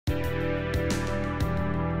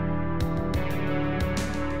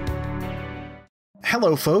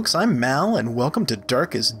Hello folks, I'm Mal and welcome to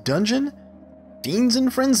Darkest Dungeon, Fiends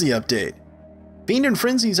Frenzy update. Fiends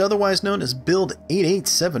Frenzy, otherwise known as Build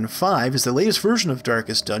 8875, is the latest version of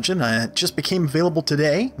Darkest Dungeon. It just became available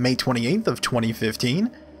today, May 28th of 2015.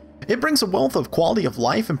 It brings a wealth of quality of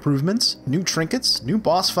life improvements, new trinkets, new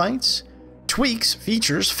boss fights, tweaks,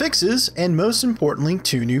 features, fixes, and most importantly,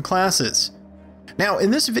 2 new classes. Now,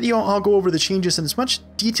 in this video, I'll go over the changes in as much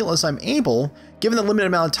detail as I'm able, given the limited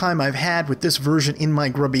amount of time I've had with this version in my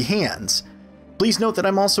grubby hands. Please note that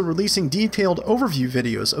I'm also releasing detailed overview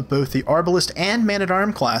videos of both the Arbalist and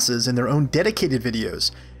Man-at-Arm classes in their own dedicated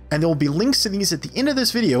videos, and there will be links to these at the end of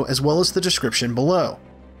this video as well as the description below.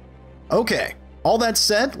 Okay, all that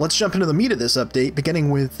said, let's jump into the meat of this update,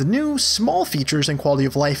 beginning with the new small features and quality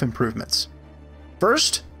of life improvements.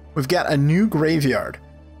 First, we've got a new graveyard.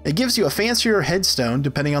 It gives you a fancier headstone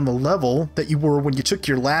depending on the level that you were when you took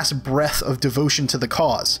your last breath of devotion to the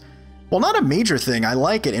cause. While not a major thing, I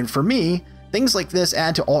like it, and for me, things like this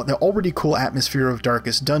add to the already cool atmosphere of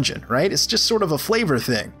Darkest Dungeon, right? It's just sort of a flavor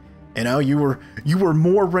thing. You know, you were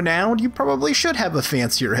more renowned, you probably should have a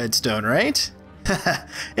fancier headstone, right?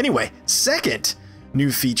 Anyway, second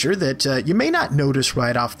new feature that you may not notice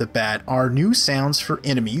right off the bat are new sounds for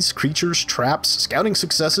enemies, creatures, traps, scouting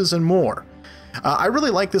successes, and more. I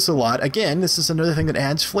really like this a lot. Again, this is another thing that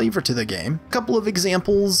adds flavor to the game. A couple of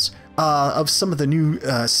examples of some of the new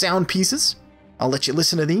sound pieces. I'll let you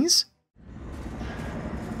listen to these.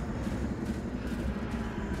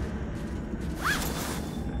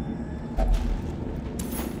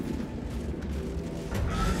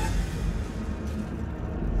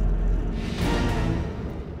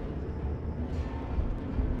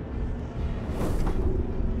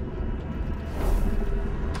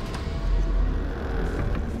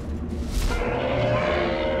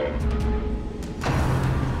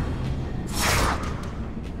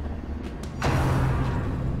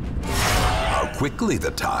 Quickly the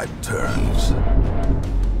tide turns.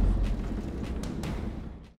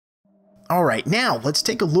 All right, now let's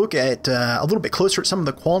take a look at a little bit closer at some of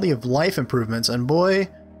the quality of life improvements, and boy,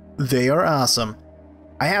 they are awesome.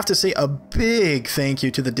 I have to say a big thank you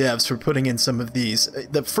to the devs for putting in some of these.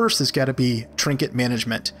 The first has got to be trinket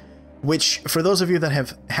management, which for those of you that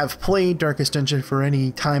have played Darkest Dungeon for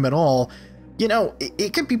any time at all, you know,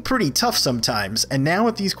 it can be pretty tough sometimes, and now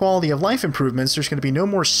with these quality of life improvements, there's going to be no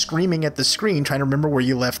more screaming at the screen trying to remember where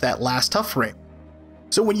you left that last tough frame.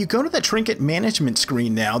 So when you go to the trinket management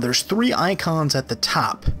screen now, there's 3 icons at the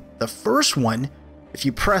top. The first one, if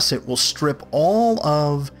you press it, will strip all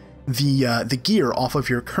of the gear off of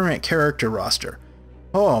your current character roster.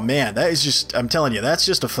 Oh man, that is just, I'm telling you, that's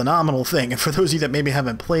just a phenomenal thing, and for those of you that maybe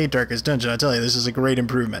haven't played Darkest Dungeon, I tell you, this is a great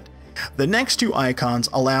improvement. The next 2 icons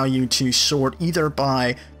allow you to sort either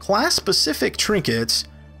by class-specific trinkets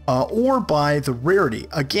or by the rarity.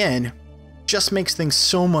 Again, just makes things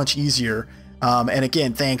so much easier. And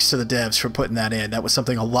again, thanks to the devs for putting that in. That was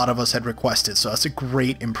something a lot of us had requested, so that's a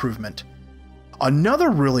great improvement. Another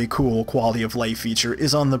really cool quality of life feature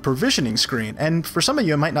is on the provisioning screen, and for some of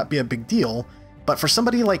you it might not be a big deal, but for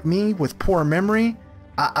somebody like me with poor memory,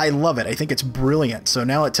 I love it. I think it's brilliant. So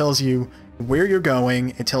now it tells you where you're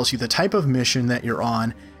going, it tells you the type of mission that you're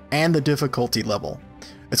on, and the difficulty level.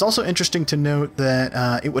 It's also interesting to note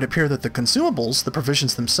that it would appear that the consumables, the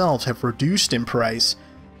provisions themselves, have reduced in price.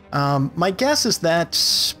 My guess is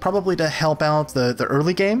that's probably to help out the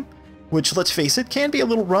early game, which, let's face it, can be a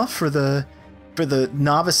little rough for the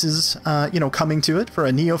novices, you know, coming to it. For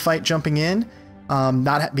a neophyte jumping in,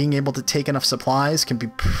 not being able to take enough supplies can be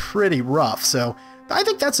pretty rough. So I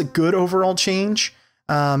think that's a good overall change.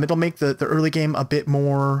 It'll make the early game a bit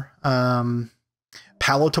more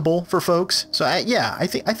palatable for folks. So yeah, I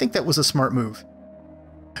think that was a smart move.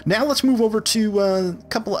 Now let's move over to a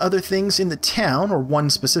couple of other things in the town, or one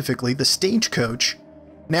specifically, the stagecoach.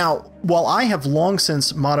 Now, while I have long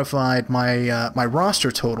since modified my my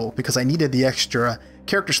roster total because I needed the extra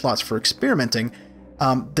character slots for experimenting,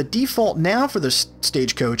 the default now for the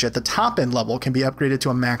stagecoach at the top end level can be upgraded to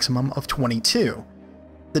a maximum of 22.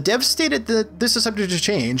 The devs stated that this is subject to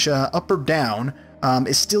change, up or down,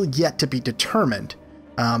 is still yet to be determined.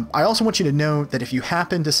 I also want you to know that if you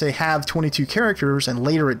happen to, say, have 22 characters and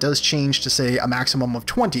later it does change to, say, a maximum of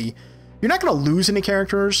 20, you're not going to lose any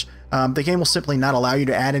characters. The game will simply not allow you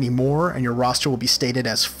to add any more, and your roster will be stated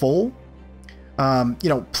as full. You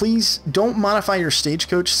know, please don't modify your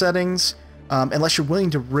stagecoach settings unless you're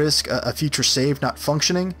willing to risk a future save not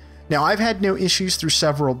functioning. Now, I've had no issues through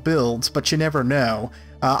several builds, but you never know.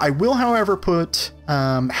 I will, however, put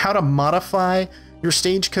how to modify your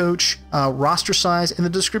stagecoach roster size in the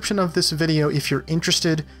description of this video if you're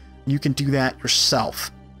interested. You can do that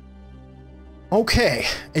yourself. Okay,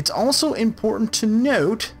 it's also important to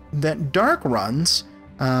note that dark runs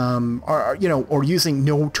or using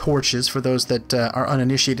no torches for those that are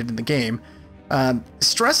uninitiated in the game,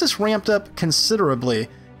 stress is ramped up considerably.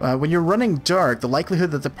 When you're running dark, the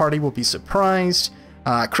likelihood that the party will be surprised,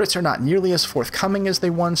 crits are not nearly as forthcoming as they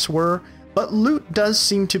once were, but loot does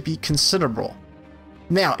seem to be considerable.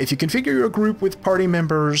 Now, if you configure your group with party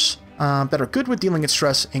members that are good with dealing with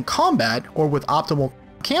stress in combat or with optimal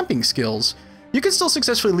camping skills, you can still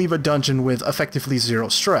successfully leave a dungeon with effectively 0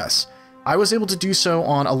 stress. I was able to do so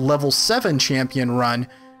on a level 7 champion run.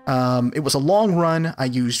 It was a long run. I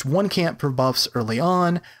used 1 camp for buffs early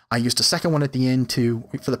on. I used a second one at the end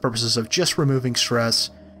for the purposes of just removing stress.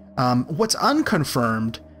 What's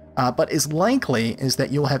unconfirmed, but is likely, is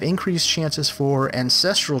that you'll have increased chances for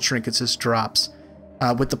ancestral trinkets as drops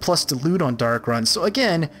with the plus to loot on dark runs. So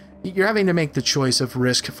again, you're having to make the choice of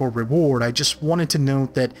risk for reward. I just wanted to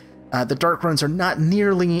note that the dark runs are not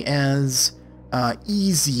nearly as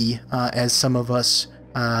easy as some of us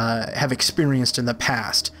have experienced in the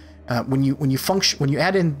past. When you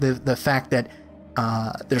add in the fact that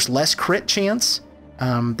there's less crit chance,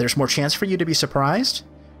 there's more chance for you to be surprised.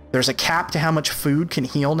 There's a cap to how much food can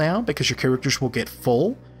heal now because your characters will get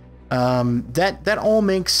full. That all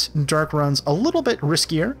makes dark runs a little bit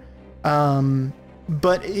riskier.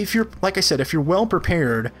 But if you're, like I said, if you're well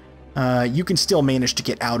prepared, you can still manage to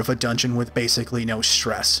get out of a dungeon with basically no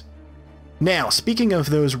stress. Now, speaking of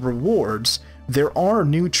those rewards, there are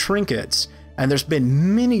new trinkets, and there's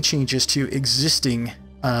been many changes to existing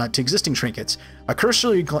trinkets. A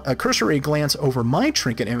cursory glance over my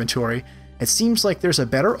trinket inventory, it seems like there's a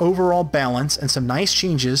better overall balance and some nice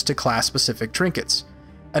changes to class-specific trinkets.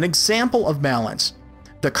 An example of balance: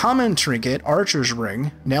 the common trinket, Archer's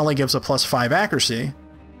Ring, now only gives a +5 accuracy,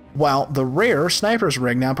 while the rare Sniper's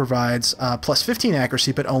Ring now provides +15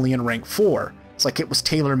 accuracy, but only in rank 4. It's like it was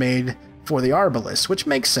tailor-made for the Arbalist, which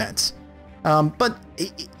makes sense. But,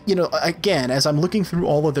 you know, again, as I'm looking through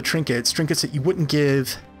all of the trinkets that you wouldn't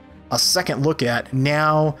give a second look at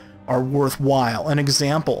now are worthwhile. An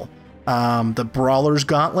example, the Brawler's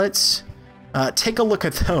Gauntlets. Take a look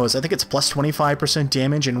at those. I think it's +25%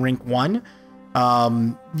 damage in rank 1.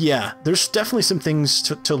 Yeah, there's definitely some things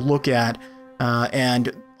to look at,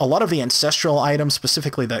 and a lot of the ancestral items,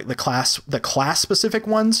 specifically the class specific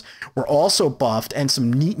ones, were also buffed, and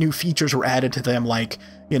some neat new features were added to them, like,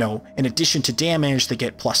 you know, in addition to damage, they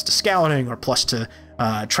get plus to scouting or plus to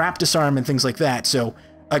trap disarm and things like that. So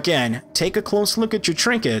again, take a close look at your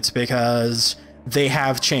trinkets because they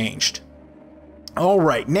have changed. All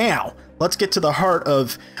right, now let's get to the heart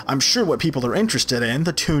of, I'm sure, what people are interested in: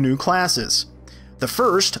 the 2 new classes. The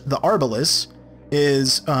first, the Arbalist,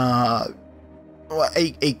 is a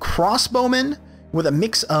crossbowman with a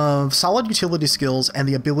mix of solid utility skills and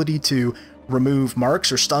the ability to remove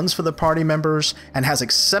marks or stuns for the party members, and has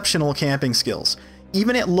exceptional camping skills.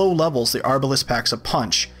 Even at low levels, the Arbalist packs a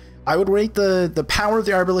punch. I would rate the power of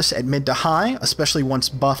the Arbalist at mid to high, especially once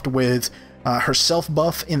buffed with her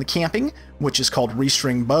self-buff in the camping, which is called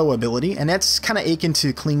Restring Bow ability, and that's kind of akin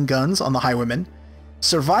to Clean Guns on the Highwayman.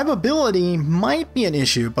 Survivability might be an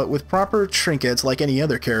issue, but with proper trinkets, like any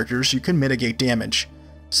other characters, you can mitigate damage.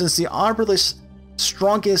 Since the Arbalist's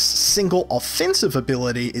strongest single offensive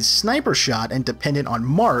ability is Sniper Shot and dependent on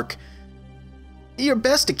Mark, you're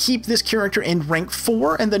best to keep this character in rank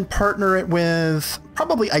 4 and then partner it with,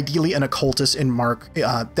 probably ideally, an Occultist in Mark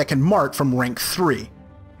that can mark from rank 3.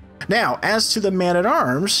 Now, as to the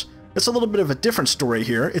Man-at-Arms, it's a little bit of a different story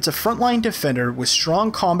here. It's a frontline defender with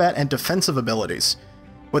strong combat and defensive abilities.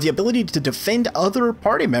 With the ability to defend other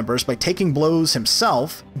party members by taking blows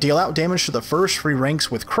himself, deal out damage to the first 3 ranks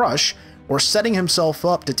with Crush, or setting himself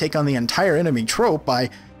up to take on the entire enemy trope by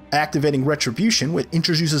activating Retribution, which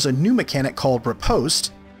introduces a new mechanic called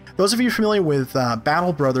Riposte. Those of you familiar with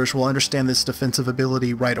Battle Brothers will understand this defensive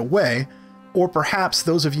ability right away, or perhaps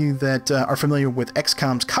those of you that are familiar with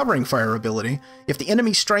XCOM's Covering Fire ability, if the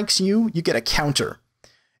enemy strikes you, you get a counter.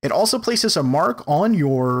 It also places a mark on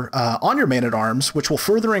your Man-at-Arms, which will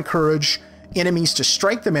further encourage enemies to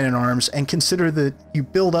strike the Man-at-Arms, and consider that you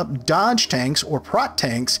build up dodge tanks or prot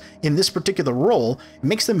tanks in this particular role. It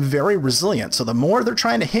makes them very resilient, so the more they're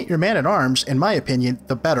trying to hit your Man-at-Arms, in my opinion,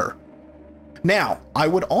 the better. Now, I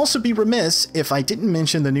would also be remiss if I didn't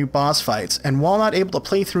mention the new boss fights, and while not able to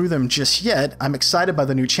play through them just yet, I'm excited by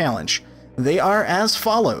the new challenge. They are as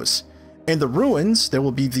follows. In the Ruins, there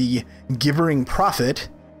will be the Givering Prophet.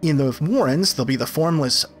 In the Warrens, there'll be the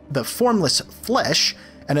Formless Flesh,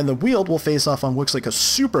 and in the Weald, we'll face off on what looks like a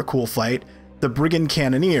super cool fight, the Brigand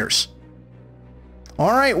Cannoneers.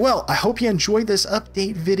 Alright, well, I hope you enjoyed this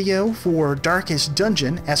update video for Darkest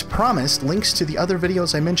Dungeon. As promised, links to the other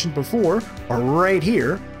videos I mentioned before are right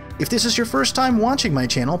here. If this is your first time watching my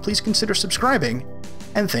channel, please consider subscribing,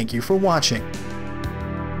 and thank you for watching.